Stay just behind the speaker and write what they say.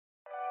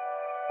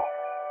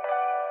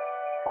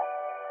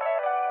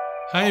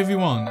Hi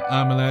everyone,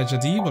 I'm Elijah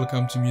D.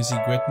 Welcome to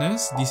Music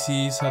Greatness. This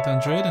is Hot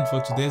 100 and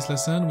for today's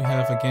lesson we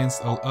have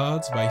Against All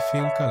Odds by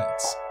Phil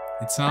Collins.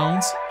 It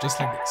sounds just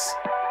like this.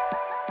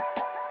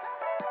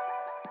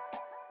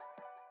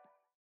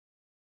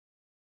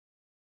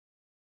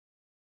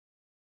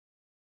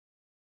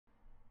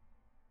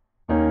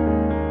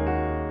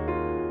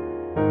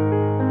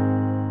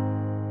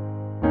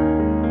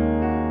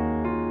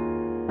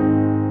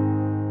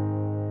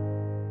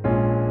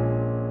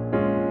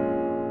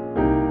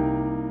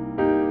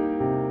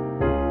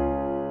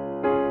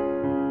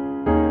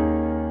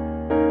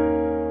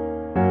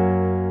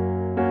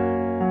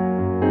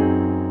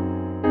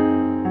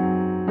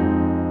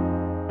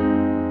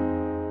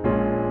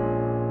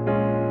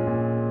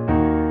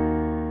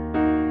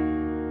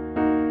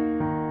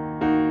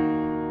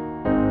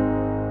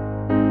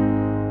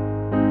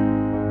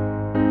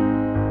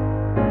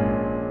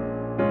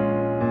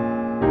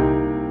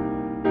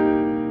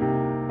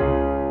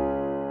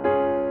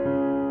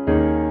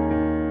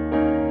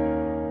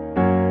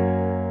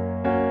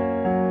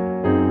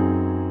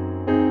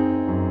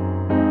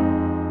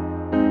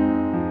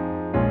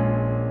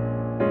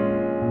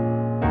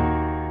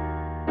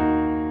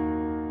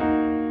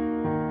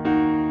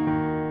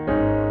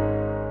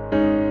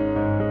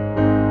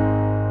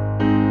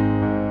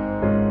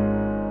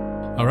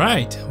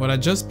 Alright, what I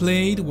just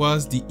played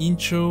was the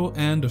intro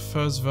and the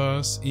first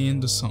verse in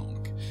the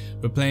song.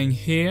 We're playing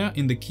here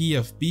in the key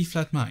of B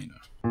flat minor.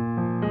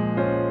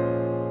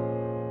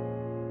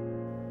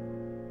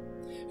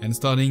 And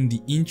starting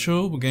the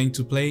intro, we're going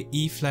to play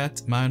E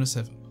flat minor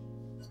 7.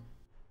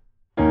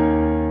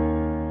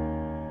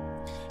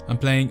 I'm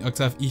playing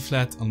octave E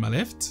flat on my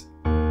left,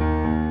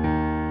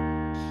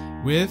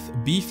 with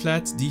B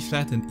flat, D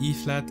flat and E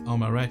flat on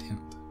my right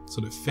hand.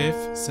 So the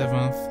 5th,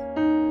 7th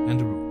and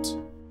the root.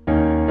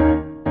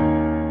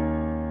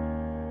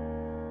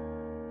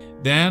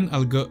 Then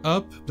I'll go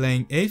up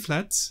playing A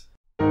flat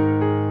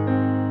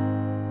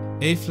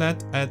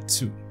at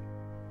 2,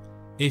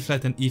 A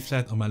flat and E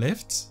flat on my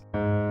left,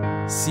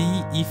 C,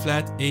 E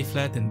flat, A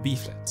flat and B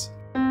flat.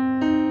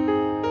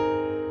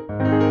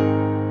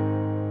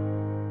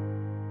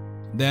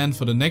 Then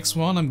for the next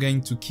one I'm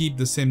going to keep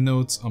the same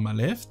notes on my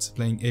left,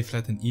 playing A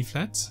flat and E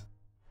flat,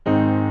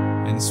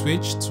 and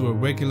switch to a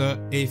regular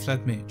A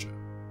flat major,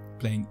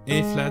 playing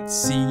A flat,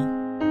 C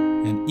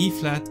and E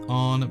flat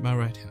on my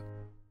right hand.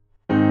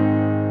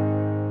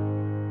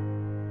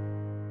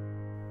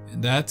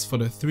 And that's for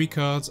the 3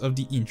 chords of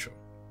the intro.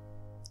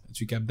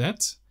 Let's recap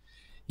that.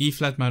 E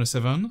flat minor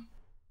 7,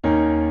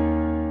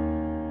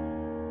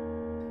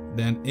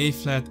 then A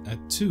flat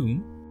at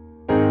 2,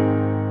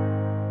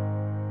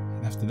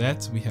 and after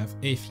that we have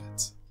A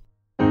flat.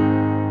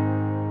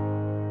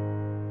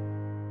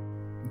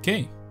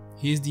 Okay,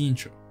 here's the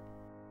intro.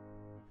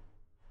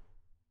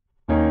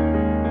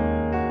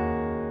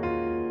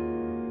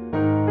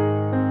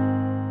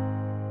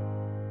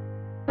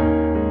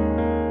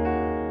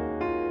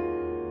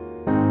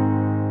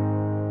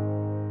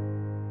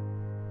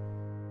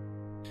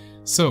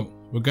 So,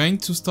 we're going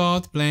to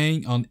start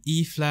playing on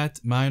E flat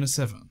minor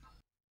 7.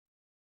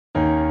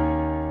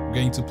 We're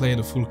going to play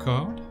the full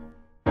chord.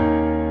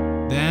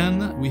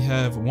 Then we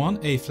have one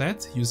A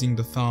flat using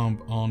the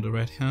thumb on the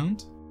right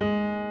hand,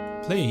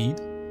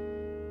 played,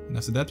 and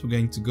after that we're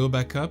going to go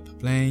back up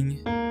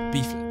playing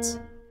B flat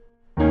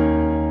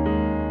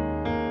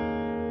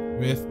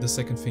with the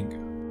second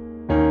finger.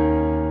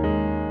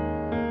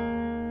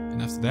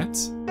 And after that,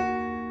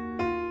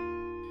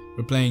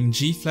 we're playing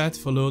G flat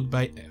followed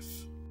by F.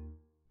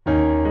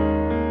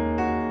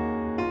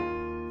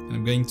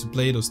 I'm going to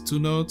play those 2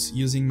 notes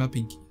using my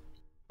pinky.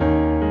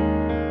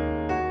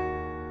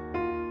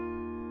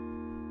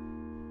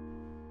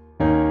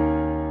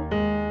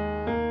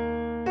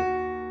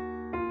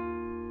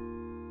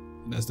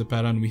 And that's the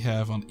pattern we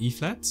have on E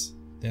flat.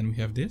 Then we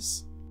have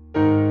this.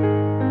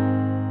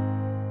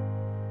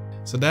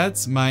 So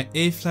that's my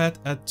A flat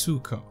at 2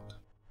 chord.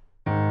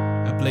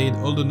 I played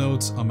all the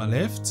notes on my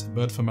left,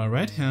 but for my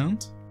right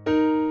hand,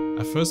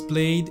 I first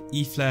played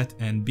E flat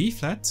and B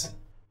flat.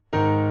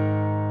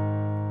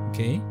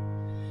 Okay,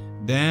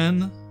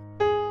 then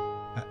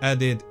I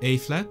added A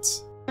flat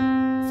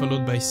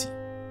followed by C.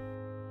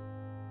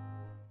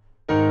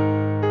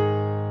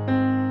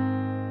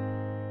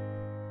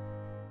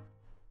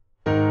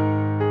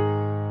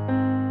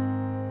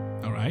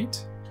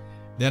 Alright,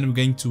 then we're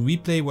going to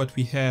replay what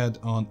we had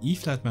on E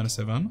flat minor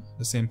 7,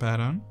 the same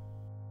pattern.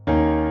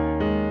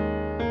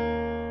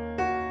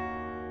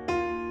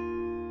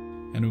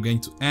 And we're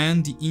going to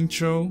end the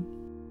intro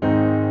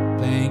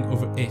playing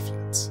over A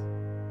flat.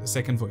 The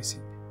second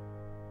voicing.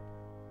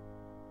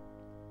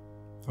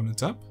 From the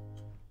top.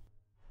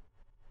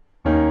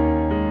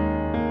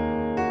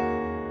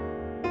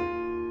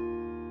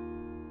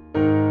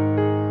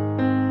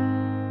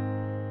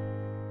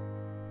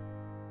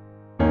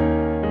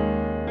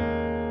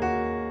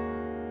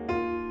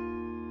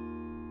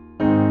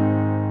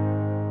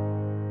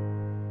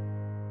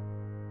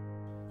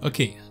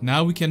 Okay,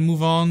 now we can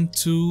move on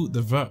to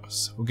the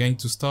verse. We're going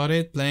to start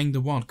it playing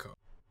the 1 chord.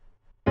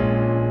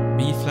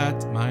 B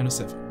flat minor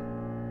 7.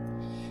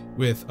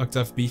 With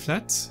octave B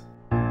flat,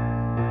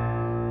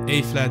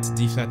 A flat,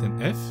 D flat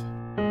and F.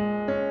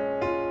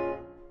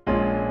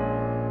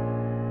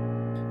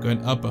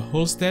 Going up a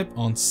whole step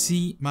on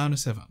C minor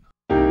 7.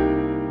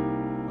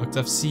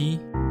 Octave C,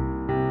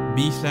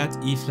 B flat,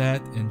 E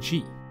flat and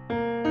G.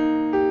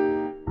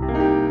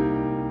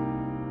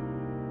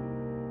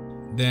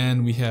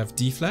 Then we have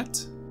D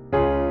flat,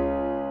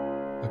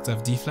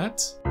 octave D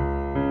flat,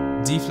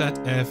 D flat,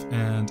 F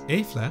and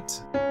A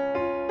flat.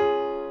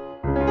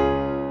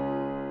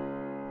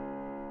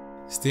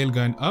 Still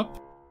going up.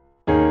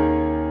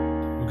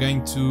 We're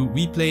going to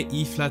replay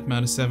E flat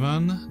minor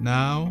 7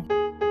 now,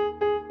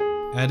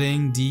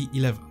 adding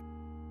D11.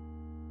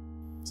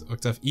 So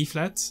octave E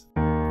flat,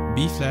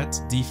 B flat,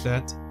 D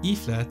flat, E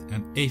flat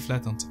and A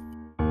flat on top.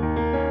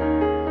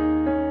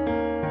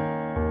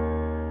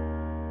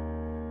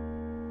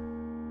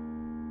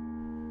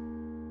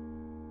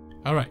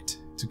 Alright,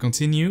 to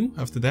continue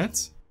after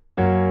that,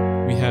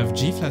 we have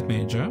G flat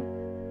major,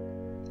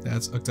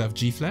 that's octave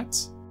G flat,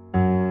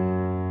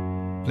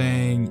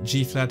 playing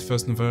G flat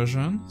first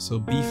inversion, so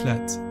B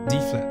flat, D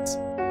flat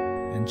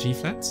and G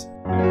flat.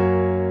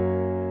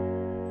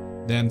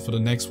 Then for the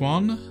next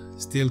one,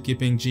 still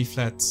keeping G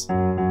flat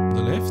on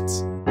the left,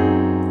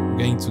 we're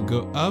going to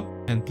go up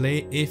and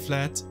play A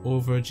flat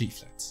over G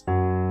flat.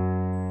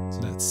 So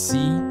that's C,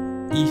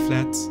 E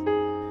flat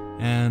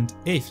and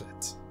A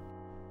flat.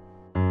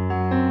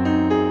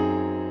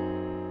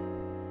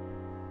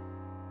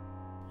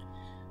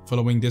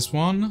 Following this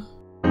one,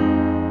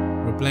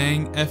 we're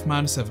playing F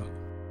minor 7,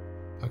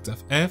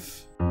 octave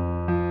F,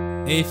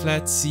 A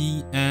flat,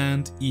 C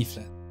and E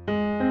flat.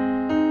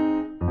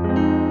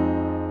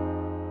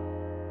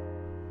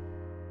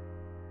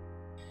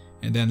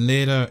 And then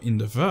later in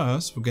the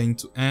verse, we're going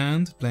to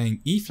end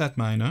playing E flat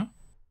minor,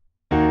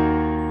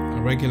 a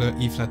regular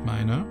E flat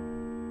minor,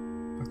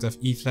 octave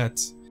E flat,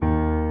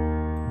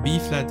 B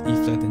flat, E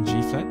flat and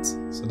G flat.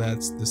 So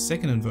that's the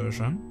second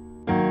inversion.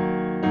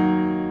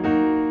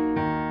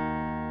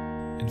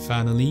 And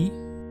finally,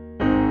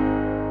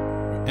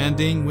 we're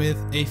ending with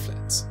A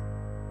flat,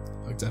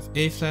 octave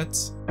A flat,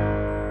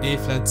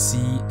 C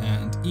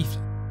and E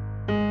flat.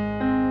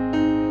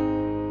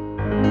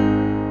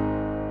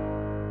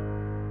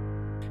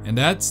 And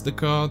that's the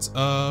chords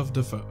of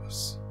the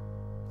verse.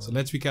 So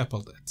let's recap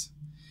all that.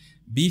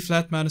 B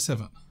flat minor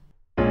 7.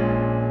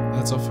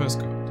 That's our first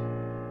chord.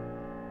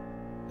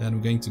 Then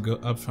we're going to go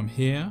up from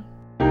here.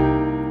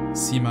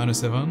 C minor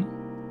 7.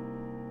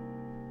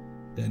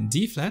 Then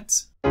D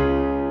flat.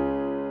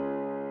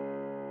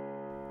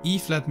 E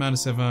flat minor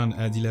 7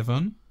 at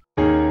 11.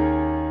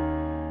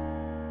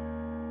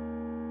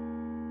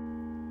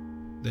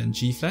 Then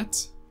G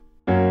flat.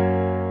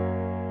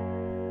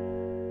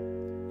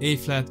 A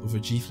flat over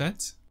G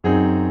flat,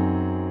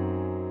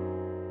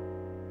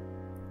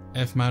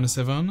 F minor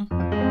 7,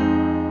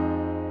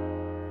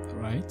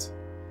 alright,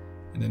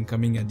 and then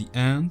coming at the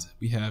end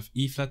we have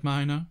E flat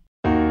minor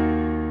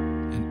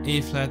and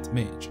A flat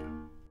major.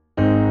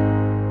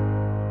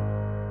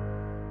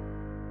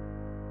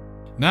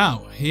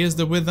 Now here's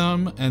the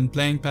rhythm and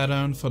playing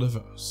pattern for the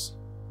verse.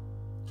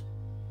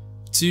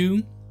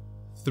 2,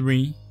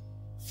 3,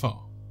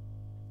 4.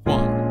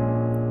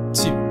 1,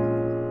 2,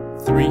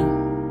 3,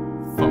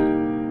 4.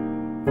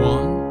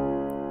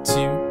 1, 2,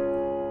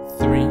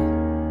 3,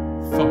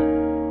 4.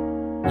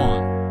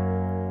 1,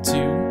 2,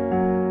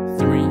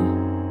 3,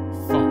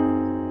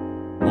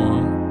 4.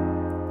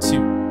 1,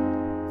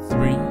 2,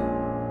 3,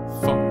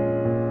 4.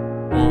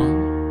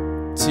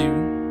 1,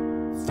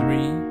 2,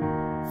 3,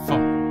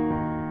 4.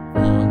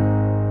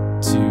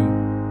 1,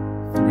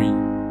 2, 3,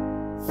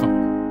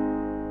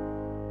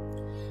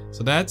 4.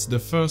 So that's the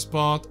first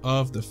part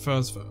of the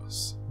first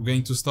verse. We're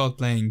going to start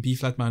playing B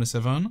flat minor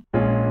 7,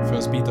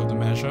 first beat of the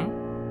measure.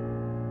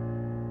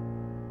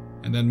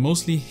 And then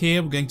mostly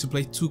here we're going to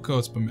play 2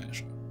 chords per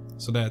measure.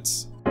 So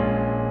that's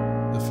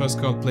the first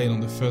chord played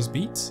on the first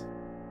beat,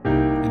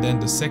 and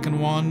then the second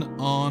one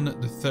on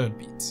the third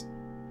beat.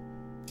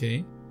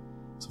 Okay,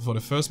 so for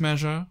the first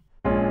measure,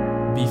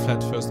 B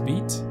flat first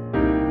beat,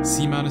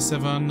 C minor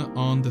 7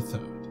 on the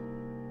third.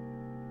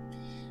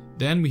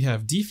 Then we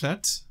have D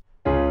flat,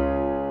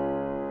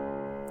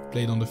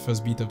 played on the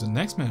first beat of the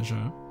next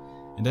measure,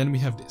 and then we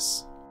have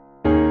this.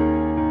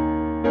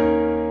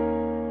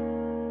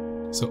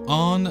 So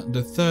on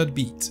the third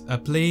beat, I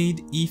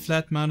played E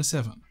flat minor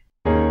 7.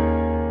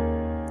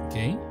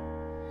 Okay,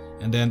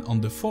 and then on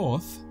the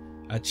fourth,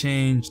 I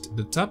changed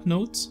the top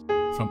note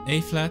from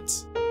A flat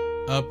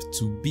up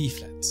to B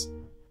flat.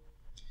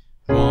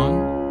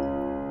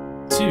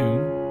 1, 2,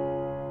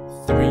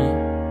 3,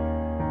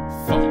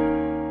 4.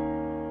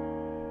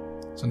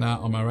 So now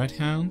on my right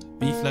hand,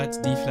 B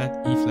flat, D flat,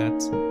 E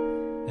flat,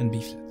 and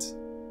B flat.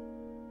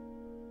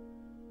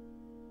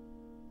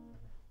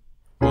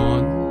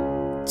 1,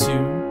 2,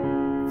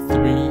 3,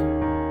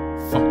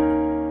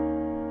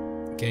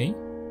 4. Okay,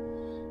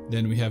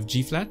 then we have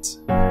G flat,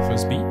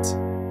 first beat,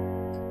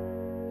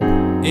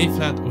 A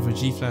flat over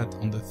G flat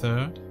on the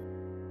third,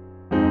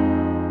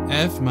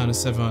 F minor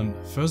 7,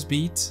 first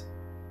beat,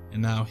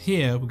 And now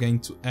here we're going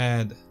to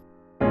add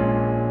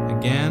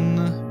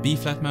again B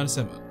flat minor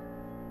 7.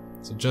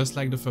 So just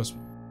like the first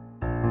one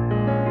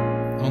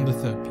on the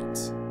third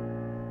beat.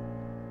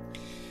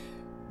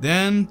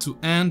 Then to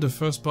end the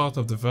first part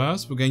of the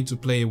verse, we're going to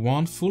play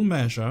one full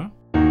measure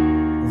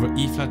over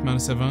E flat minor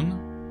 7,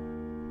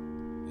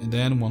 and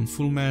then one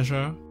full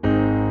measure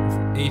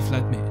over A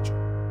flat major.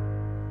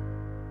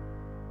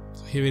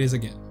 So here it is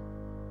again.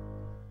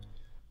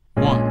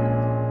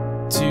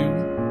 1, 2,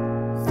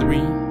 3,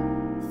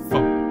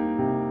 4.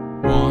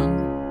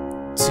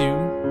 1, 2,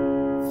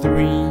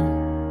 3,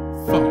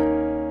 4.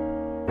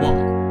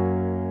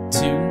 1, 2,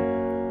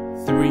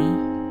 3,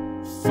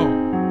 4.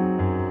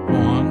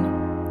 1,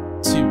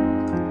 2,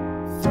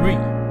 3,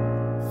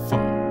 4.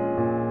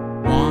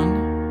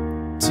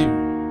 1, 2,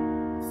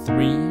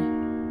 3,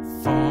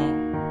 4.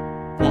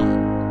 1,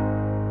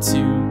 2,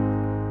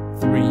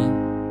 3,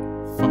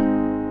 4.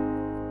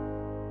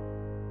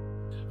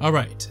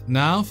 Alright,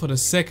 now for the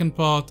second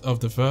part of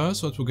the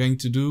verse, what we're going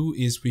to do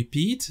is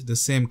repeat the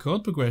same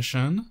chord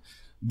progression,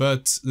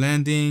 but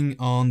landing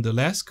on the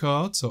last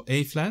chord, so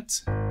A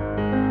flat.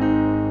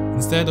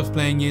 Instead of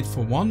playing it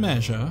for one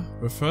measure,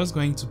 we're first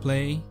going to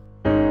play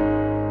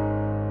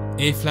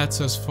A flat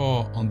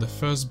sus4 on the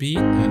first beat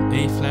and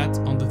A flat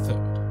on the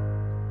third.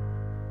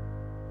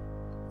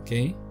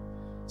 Okay,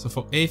 so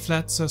for A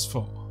flat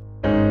sus4,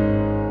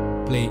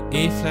 play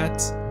A flat,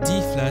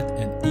 D flat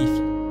and E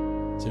flat.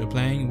 So you're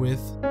playing with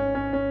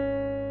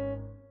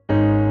 2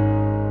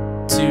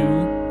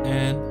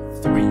 and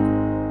 3.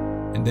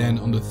 And then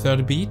on the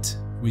third beat,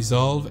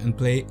 resolve and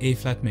play A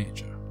flat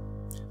major.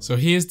 So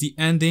here's the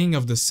ending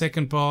of the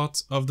second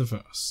part of the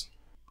verse.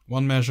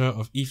 One measure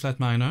of E flat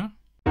minor,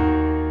 2,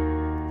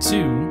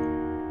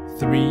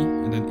 3,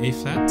 and then A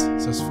flat,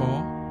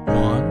 sus4,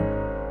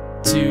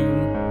 1, 2,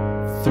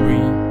 3,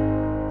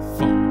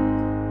 4.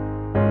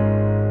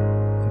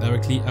 And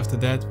directly after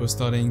that, we're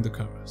starting the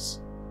chorus.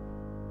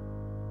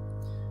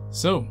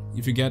 So,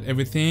 if you get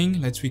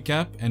everything, let's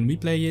recap and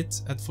replay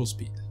it at full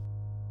speed.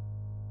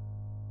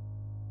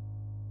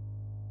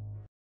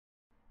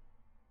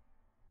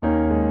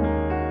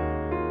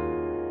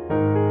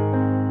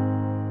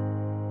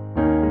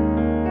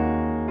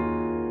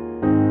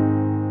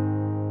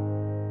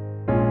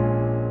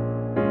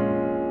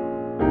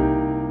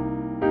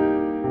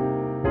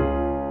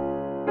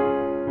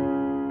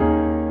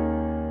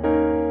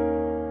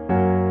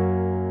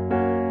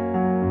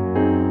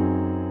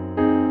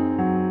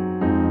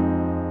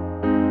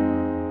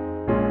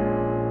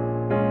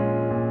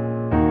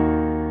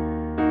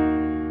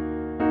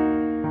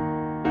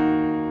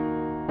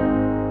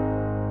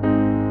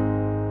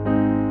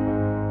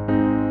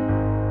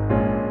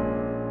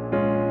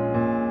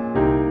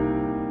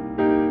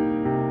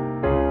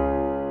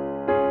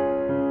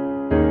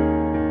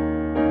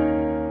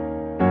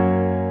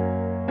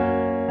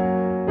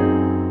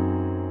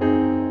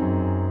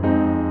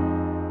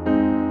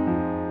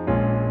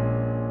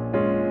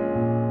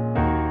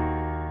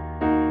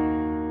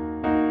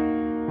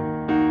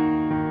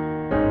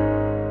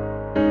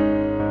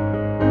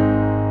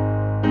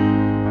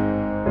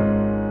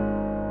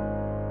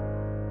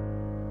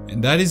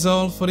 And that is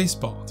all for this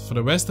part. For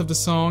the rest of the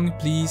song,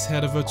 please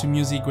head over to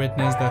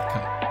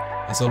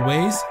musicgreatness.com. As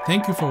always,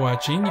 thank you for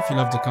watching. If you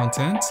love the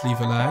content, leave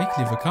a like,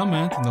 leave a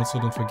comment, and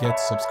also don't forget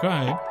to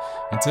subscribe.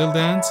 Until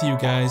then, see you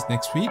guys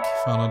next week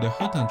for another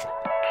hot 100.